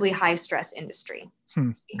incredibly high stress industry.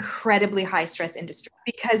 Incredibly high stress industry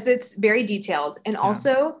because it's very detailed. And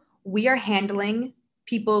also we are handling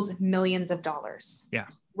people's millions of dollars. Yeah.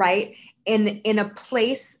 Right. In a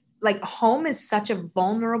place like home is such a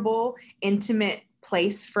vulnerable, intimate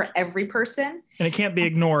place for every person. And it can't be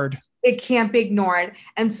ignored. It can't be ignored.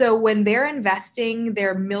 And so when they're investing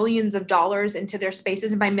their millions of dollars into their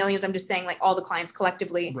spaces, and by millions, I'm just saying like all the clients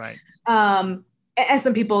collectively. Right. And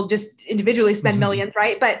some people just individually spend millions,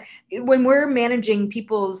 right? But when we're managing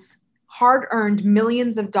people's hard-earned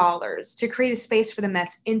millions of dollars to create a space for them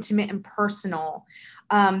that's intimate and personal,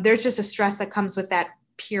 there's just a stress that comes with that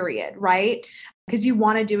period, right? Because you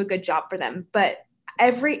want to do a good job for them. But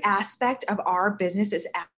every aspect of our business is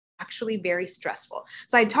actually very stressful.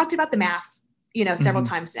 So I talked about the math, several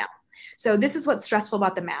times now. So this is what's stressful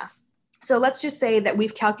about the math. So let's just say that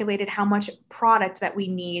we've calculated how much product that we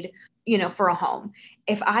need, for a home.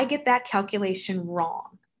 If I get that calculation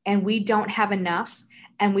wrong and we don't have enough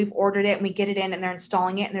and we've ordered it and we get it in and they're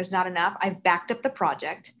installing it and there's not enough, I've backed up the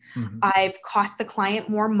project. I've cost the client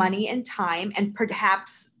more money and time and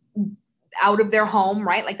perhaps out of their home,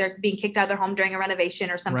 right? Like they're being kicked out of their home during a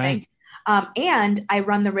renovation or something. Right. And I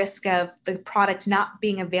run the risk of the product not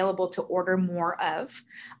being available to order more of.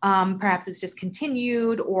 Perhaps it's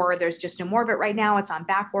discontinued or there's just no more of it right now. It's on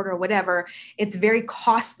back order or whatever. It's very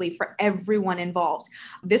costly for everyone involved.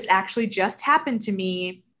 This actually just happened to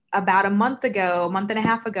me about a month and a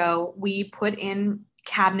half ago. We put in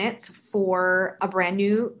cabinets for a brand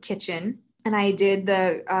new kitchen. And I did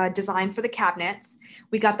the design for the cabinets.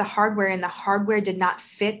 We got the hardware and the hardware did not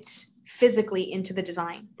fit physically into the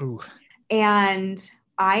design. Ooh. And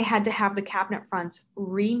I had to have the cabinet fronts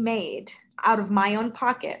remade out of my own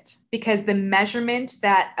pocket because the measurement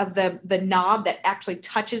that of the knob that actually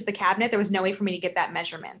touches the cabinet, there was no way for me to get that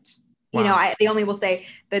measurement. Wow. They only will say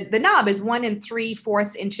the knob is 1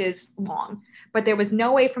 3/4 inches long, but there was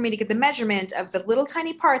no way for me to get the measurement of the little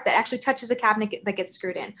tiny part that actually touches the cabinet that gets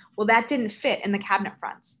screwed in. Well, that didn't fit in the cabinet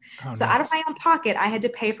fronts. So out of my own pocket, I had to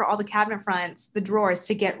pay for all the cabinet fronts, the drawers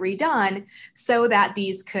to get redone so that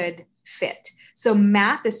these could fit. So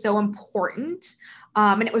math is so important.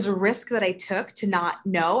 And it was a risk that I took to not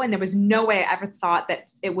know. And there was no way I ever thought that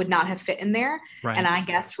it would not have fit in there. Right. And I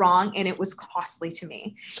guessed wrong. And it was costly to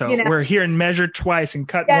me. So we're hearing measure twice and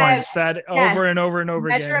cut once, that over and over and over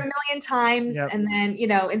again. Measure a million times and then,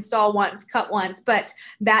 install once, cut once. But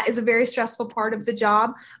that is a very stressful part of the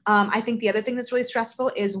job. I think the other thing that's really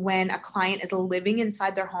stressful is when a client is living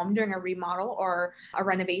inside their home during a remodel or a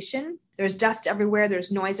renovation. There's dust everywhere.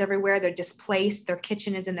 There's noise everywhere. They're displaced. Their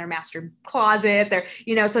kitchen is in their master closet.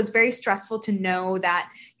 So it's very stressful to know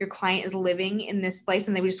that your client is living in this place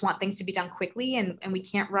and they just want things to be done quickly and we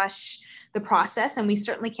can't rush the process and we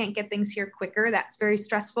certainly can't get things here quicker. That's very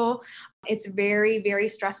stressful. It's very, very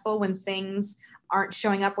stressful when things aren't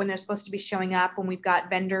showing up when they're supposed to be showing up, when we've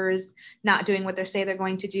got vendors not doing what they say they're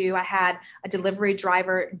going to do. I had a delivery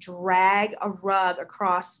driver drag a rug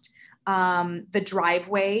across the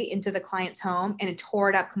driveway into the client's home and it tore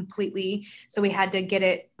it up completely. So we had to get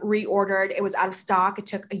it reordered. It was out of stock. It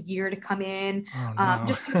took a year to come in. Oh, no.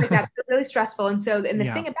 Just things like that. It's really stressful. And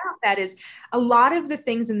the thing about that is a lot of the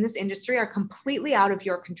things in this industry are completely out of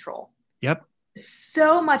your control. Yep.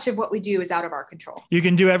 So much of what we do is out of our control. You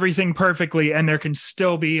can do everything perfectly and there can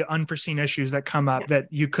still be unforeseen issues that come up that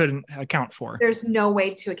you couldn't account for. There's no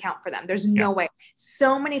way to account for them. There's no way.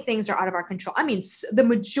 So many things are out of our control. I mean, the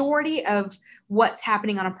majority of what's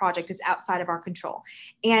happening on a project is outside of our control.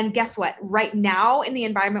 And guess what? Right now, in the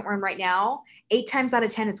environment we're in right now, 8 times out of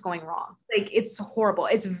 10, it's going wrong. It's horrible.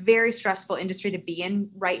 It's a very stressful industry to be in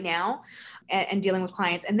right now and dealing with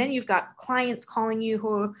clients. And then you've got clients calling you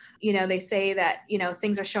who, they say that,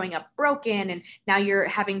 things are showing up broken. And now you're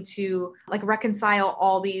having to reconcile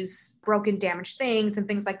all these broken, damaged things and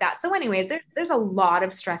things like that. So anyways, there's a lot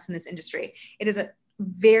of stress in this industry. It is a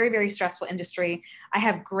very, very stressful industry. I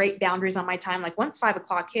have great boundaries on my time. Once 5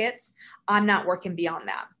 o'clock hits, I'm not working beyond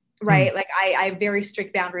that. Right. I have very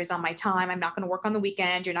strict boundaries on my time. I'm not going to work on the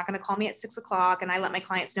weekend. You're not going to call me at 6 o'clock. And I let my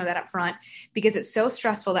clients know that up front because it's so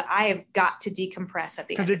stressful that I have got to decompress at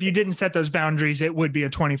the end. Because if you didn't set those boundaries, it would be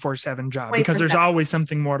a 24/7 job 20%. Because there's always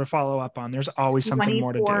something more to follow up on. There's always something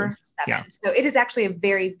more to do. Yeah. So it is actually a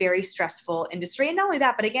very, very stressful industry. And not only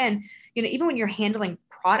that, but again, even when you're handling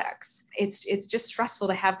products, it's just stressful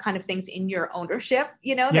to have kind of things in your ownership,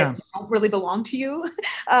 that don't really belong to you,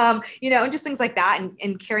 and just things like that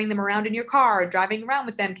and carrying them around in your car and driving around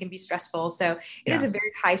with them can be stressful. So it is a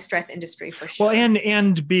very high stress industry for sure. Well,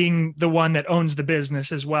 and being the one that owns the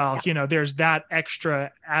business as well, there's that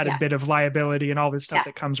extra added bit of liability and all this stuff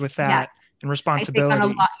that comes with that and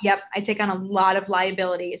responsibility. I take on a lot of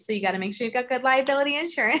liability. So you got to make sure you've got good liability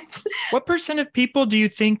insurance. What % of people do you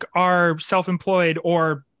think are self-employed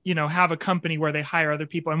or have a company where they hire other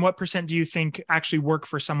people? And what % do you think actually work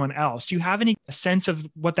for someone else? Do you have any sense of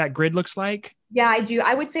what that grid looks like? Yeah, I do.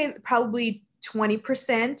 I would say probably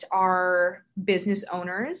 20% are business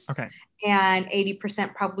owners. Okay. And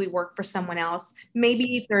 80% probably work for someone else,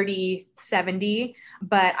 maybe 30-70.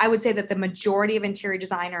 But I would say that the majority of interior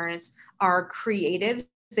designers are creatives.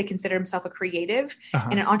 They consider themselves a creative.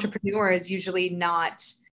 And an entrepreneur is usually not.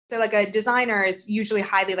 So a designer is usually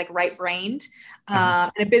highly right-brained.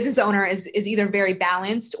 And a business owner is either very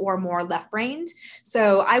balanced or more left-brained.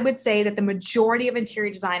 So I would say that the majority of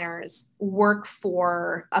interior designers work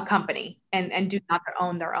for a company and do not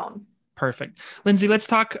own their own. Perfect. Lindsey, let's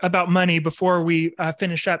talk about money before we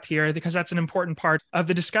finish up here, because that's an important part of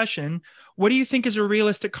the discussion. What do you think is a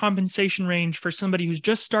realistic compensation range for somebody who's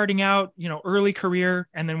just starting out, early career?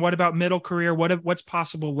 And then what about middle career? What's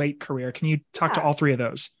possible late career? Can you talk to all three of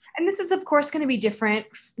those? And this is, of course, going to be different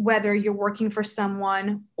whether you're working for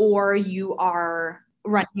someone or you are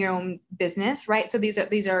running your own business, right? So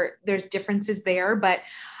there's differences there, but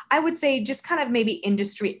I would say just kind of maybe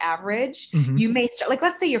industry average. You may start,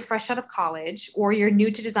 let's say you're fresh out of college or you're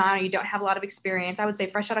new to design or you don't have a lot of experience. I would say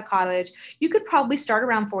fresh out of college, you could probably start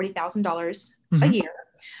around $40,000 a year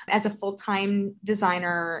as a full-time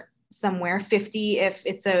designer somewhere. 50 if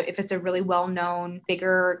it's a really well-known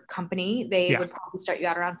bigger company, they would probably start you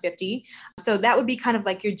out around 50. So that would be kind of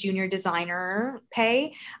like your junior designer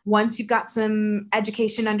pay. Once you've got some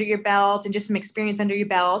education under your belt and just some experience under your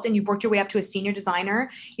belt, and you've worked your way up to a senior designer,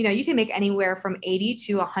 you can make anywhere from $80,000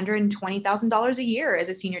 to $120,000 a year as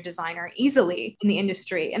a senior designer easily in the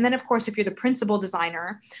industry. And then of course, if you're the principal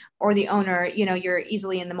designer or the owner, you're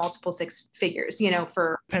easily in the multiple six figures,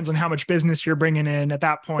 for depends on how much business you're bringing in at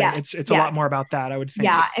that point. Yes. It's a lot more about that, I would think.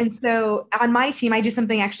 Yeah. And so on my team, I do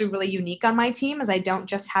something actually really unique on my team, is I don't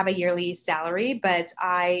just have a yearly salary, but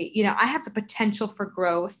I have the potential for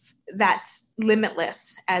growth that's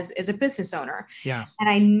limitless as a business owner. Yeah. And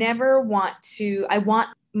I want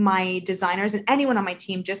my designers and anyone on my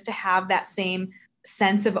team just to have that same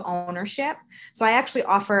sense of ownership. So I actually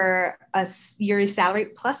offer a yearly salary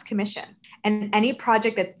plus commission, and any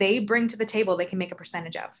project that they bring to the table, they can make a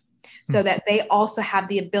percentage of, so that they also have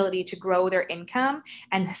the ability to grow their income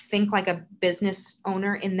and think like a business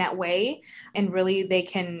owner in that way. And really they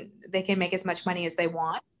can make as much money as they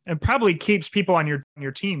want. And probably keeps people on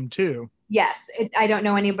your team too. Yes. I don't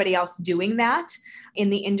know anybody else doing that in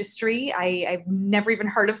the industry. I've never even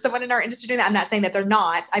heard of someone in our industry doing that. I'm not saying that they're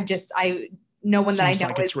not. No one that I know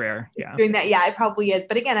like it's rare. Yeah. Doing that. Yeah, it probably is.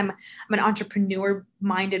 But again, I'm an entrepreneur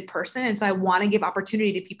minded person. And so I want to give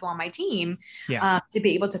opportunity to people on my team to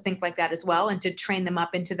be able to think like that as well, and to train them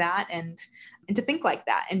up into that and to think like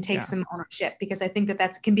that and take some ownership, because I think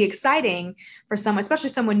that can be exciting for someone, especially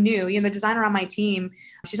someone new. The designer on my team,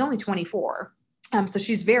 she's only 24. So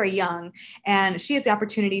she's very young, and she has the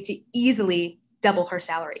opportunity to easily double her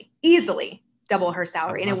salary, and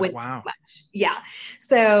it wouldn't take much. Yeah.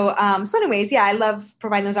 So anyways, I love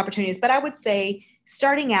providing those opportunities, but I would say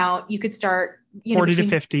starting out, you could start, 40 to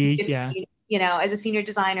 50. As a senior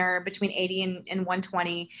designer between 80 and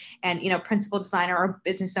 120, and, principal designer or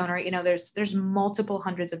business owner, there's multiple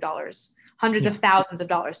hundreds of thousands of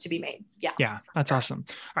dollars to be made. Yeah. Yeah. That's awesome.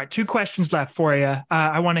 All right. 2 questions left for you.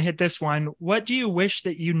 I want to hit this one. What do you wish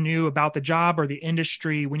that you knew about the job or the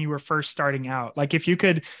industry when you were first starting out? Like, if you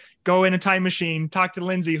could go in a time machine, talk to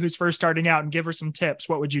Lindsey, who's first starting out, and give her some tips,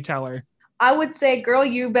 what would you tell her? I would say, girl,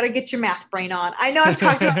 you better get your math brain on. I know I've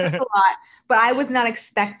talked about this a lot, but I was not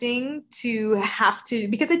expecting to have to,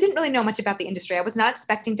 because I didn't really know much about the industry. I was not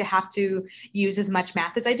expecting to have to use as much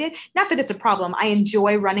math as I did. Not that it's a problem. I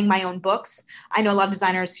enjoy running my own books. I know a lot of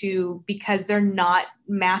designers who, because they're not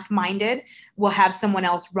math minded, will have someone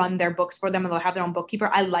else run their books for them, and they'll have their own bookkeeper.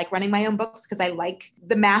 I like running my own books because I like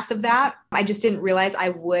the math of that. I just didn't realize I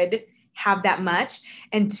would have that much.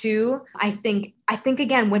 And 2, I think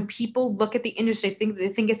again, when people look at the industry, they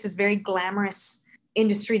think it's this very glamorous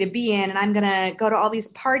industry to be in, and I'm going to go to all these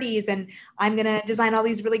parties, and I'm going to design all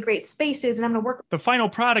these really great spaces, and I'm going to work. The final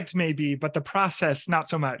product maybe, but the process, not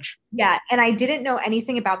so much. Yeah. And I didn't know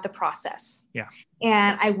anything about the process. Yeah.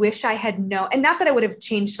 And I wish I had known, and not that I would have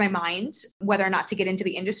changed my mind whether or not to get into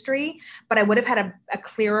the industry, but I would have had a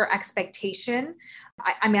clearer expectation.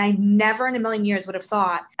 I never in a million years would have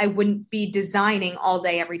thought I wouldn't be designing all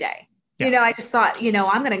day, every day. Yeah. I just thought,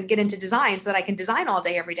 I'm going to get into design so that I can design all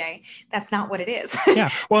day, every day. That's not what it is. Yeah.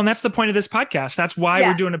 Well, and that's the point of this podcast. That's why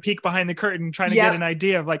we're doing a peek behind the curtain, trying to get an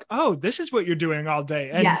idea of like, oh, this is what you're doing all day.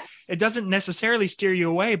 And it doesn't necessarily steer you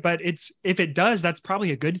away, but if it does, that's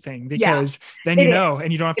probably a good thing, because then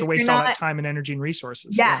and you don't have to waste all that time and energy and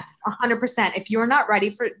resources. Yes, 100%. If you're not ready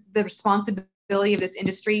for the responsibility of this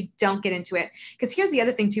industry, don't get into it. Because here's the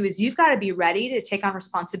other thing too, is you've got to be ready to take on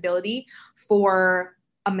responsibility for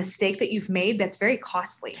a mistake that you've made that's very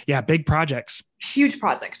costly. Yeah. Big projects. Huge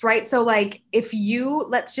projects, right? So like if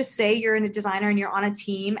let's just say you're in a designer and you're on a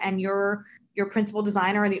team, and your principal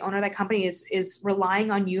designer or the owner of that company is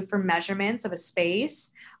relying on you for measurements of a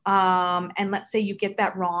space. And let's say you get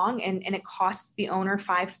that wrong and it costs the owner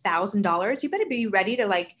 $5,000, you better be ready to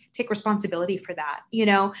like take responsibility for that,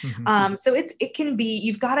 Mm-hmm. So it can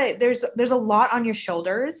be, there's a lot on your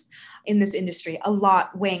shoulders in this industry, a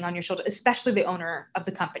lot weighing on your shoulder, especially the owner of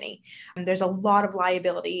the company. And there's a lot of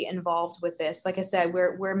liability involved with this. Like I said,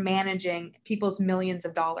 we're managing people's millions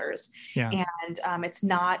of dollars, and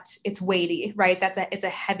it's weighty, right? It's a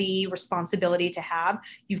heavy responsibility to have.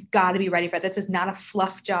 You've got to be ready for it. This is not a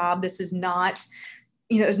fluff job. This is not,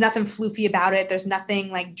 there's nothing floofy about it. There's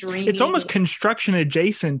nothing like dreamy. It's almost construction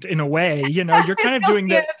adjacent in a way, you're kind of doing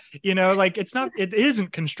that, like it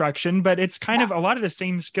isn't construction, but it's kind of a lot of the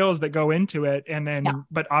same skills that go into it. And then,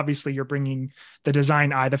 but obviously you're bringing the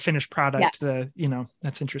design eye, the finished product,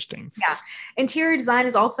 that's interesting. Yeah. Interior design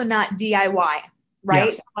is also not DIY. right?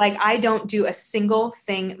 Yeah. So, like, I don't do a single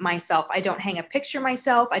thing myself. I don't hang a picture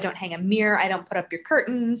myself. I don't hang a mirror. I don't put up your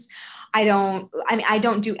curtains. I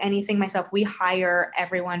don't do anything myself. We hire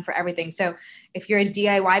everyone for everything. So if you're a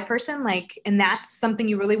DIY person, like, and that's something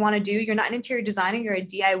you really want to do, you're not an interior designer, you're a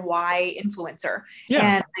DIY influencer.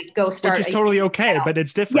 Yeah. And like, go start Which is totally okay, but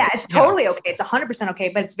it's different. Yeah, it's totally okay. It's 100% okay,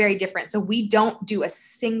 but it's very different. So we don't do a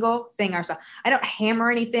single thing ourselves. I don't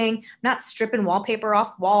hammer anything. I'm not stripping wallpaper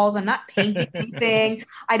off walls. I'm not painting anything.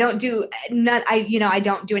 I don't do I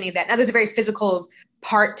don't do any of that. Now there's a very physical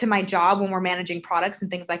part to my job when we're managing products and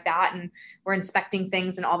things like that, and we're inspecting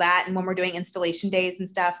things and all that, and when we're doing installation days and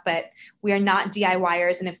stuff, but we are not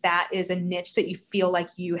DIYers. And if that is a niche that you feel like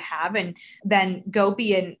you have, and then go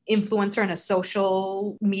be an influencer and a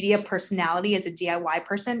social media personality as a DIY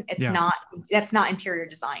person. That's not interior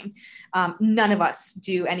design. None of us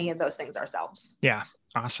do any of those things ourselves. Yeah.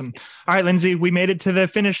 Awesome. All right, Lindsey, we made it to the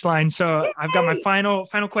finish line. So I've got my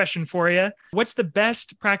final question for you. What's the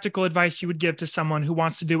best practical advice you would give to someone who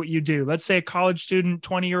wants to do what you do? Let's say a college student,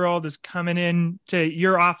 20-year-old is coming in to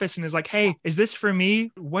your office and is like, hey, is this for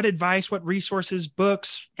me? What advice, what resources,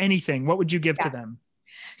 books, anything? What would you give to them?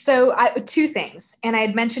 So two things, and I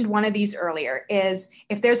had mentioned one of these earlier, is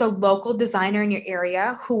if there's a local designer in your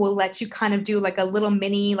area who will let you kind of do like a little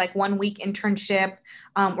mini, like 1 week internship,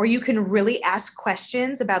 where you can really ask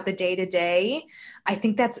questions about the day to day. I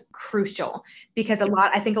think that's crucial, because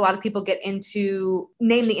I think a lot of people get into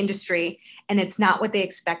name the industry and it's not what they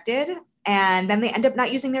expected. And then they end up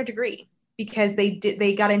not using their degree because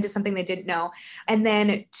they got into something they didn't know. And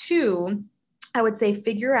then two, I would say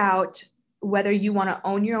figure out whether you want to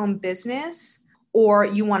own your own business or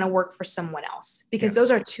you want to work for someone else, because those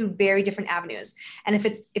are two very different avenues. And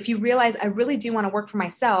if you realize I really do want to work for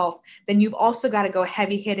myself, then you've also got to go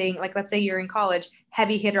heavy hitting. Like, let's say you're in college,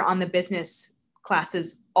 heavy hitter on the business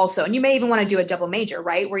classes also. And you may even want to do a double major,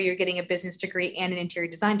 right? Where you're getting a business degree and an interior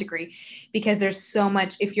design degree, because there's so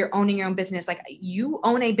much, if you're owning your own business, like you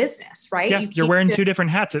own a business, right? Yeah, you're wearing two different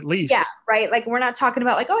hats at least. Yeah, right. Like, we're not talking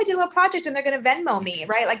about like, oh, I did a little project and they're going to Venmo me,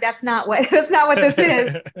 right? Like, that's not what this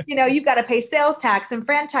is. You've got to pay sales tax and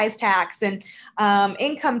franchise tax and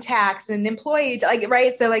income tax and employee, like,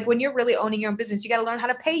 right? So like, when you're really owning your own business, you got to learn how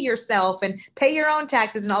to pay yourself and pay your own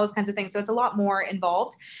taxes and all those kinds of things. So it's a lot more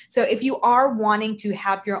involved. So if you are wanting to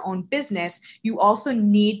have your own business, you also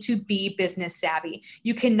need to be business savvy.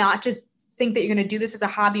 You cannot just think that you're going to do this as a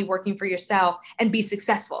hobby working for yourself and be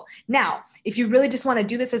successful. Now, if you really just want to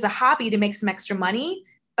do this as a hobby to make some extra money,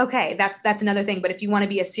 okay, that's another thing. But if you want to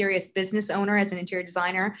be a serious business owner as an interior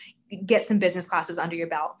designer, get some business classes under your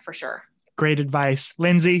belt for sure. Great advice.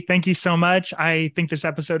 Lindsey, thank you so much. I think this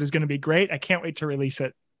episode is going to be great. I can't wait to release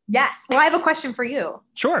it. Yes. Well, I have a question for you.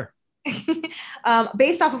 Sure.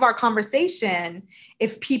 Based off of our conversation,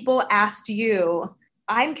 if people asked you,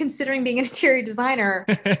 I'm considering being an interior designer,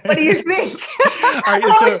 what do you think?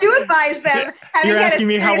 What would you advise them? You're asking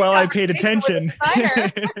me how well I paid attention.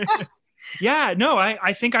 Yeah, no,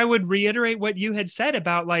 I think I would reiterate what you had said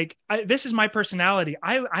about like, this is my personality.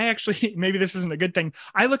 I actually, maybe this isn't a good thing.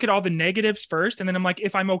 I look at all the negatives first, and then I'm like,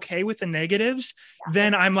 if I'm okay with the negatives,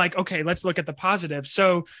 then I'm like, okay, let's look at the positives.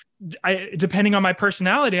 So depending on my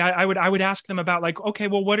personality, I would ask them about like, okay,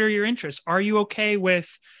 well, what are your interests? Are you okay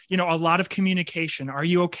with, a lot of communication? Are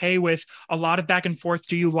you okay with a lot of back and forth?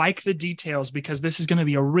 Do you like the details? Because this is going to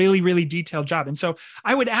be a really, really detailed job. And so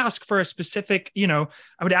I would ask for a specific, I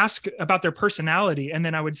would ask about their personality, and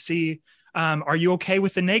then I would see, are you okay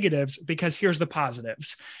with the negatives? Because here's the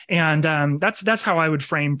positives. And that's how I would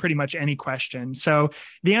frame pretty much any question. So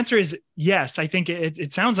the answer is yes. I think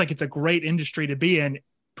it sounds like it's a great industry to be in,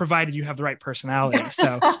 provided you have the right personality.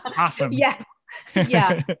 So awesome. Yeah.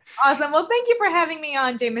 Awesome. Well, thank you for having me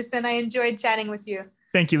on, Jameson. I enjoyed chatting with you.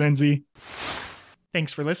 Thank you, Lindsey.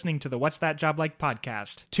 Thanks for listening to the What's That Job Like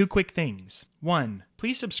podcast. 2 quick things. 1,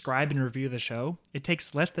 please subscribe and review the show. It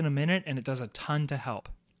takes less than a minute and it does a ton to help.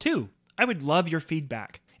 2, I would love your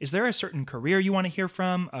feedback. Is there a certain career you want to hear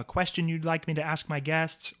from, a question you'd like me to ask my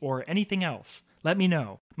guests, or anything else? Let me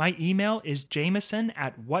know. My email is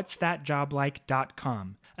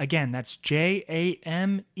jameson@whatsthatjoblike.com. Again, that's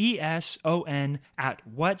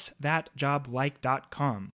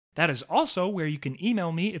jameson@whatsthatjoblike.com. That is also where you can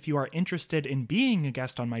email me if you are interested in being a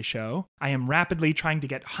guest on my show. I am rapidly trying to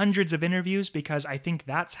get hundreds of interviews because I think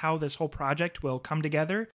that's how this whole project will come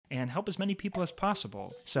together and help as many people as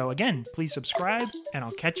possible. So again, please subscribe, and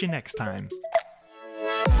I'll catch you next time.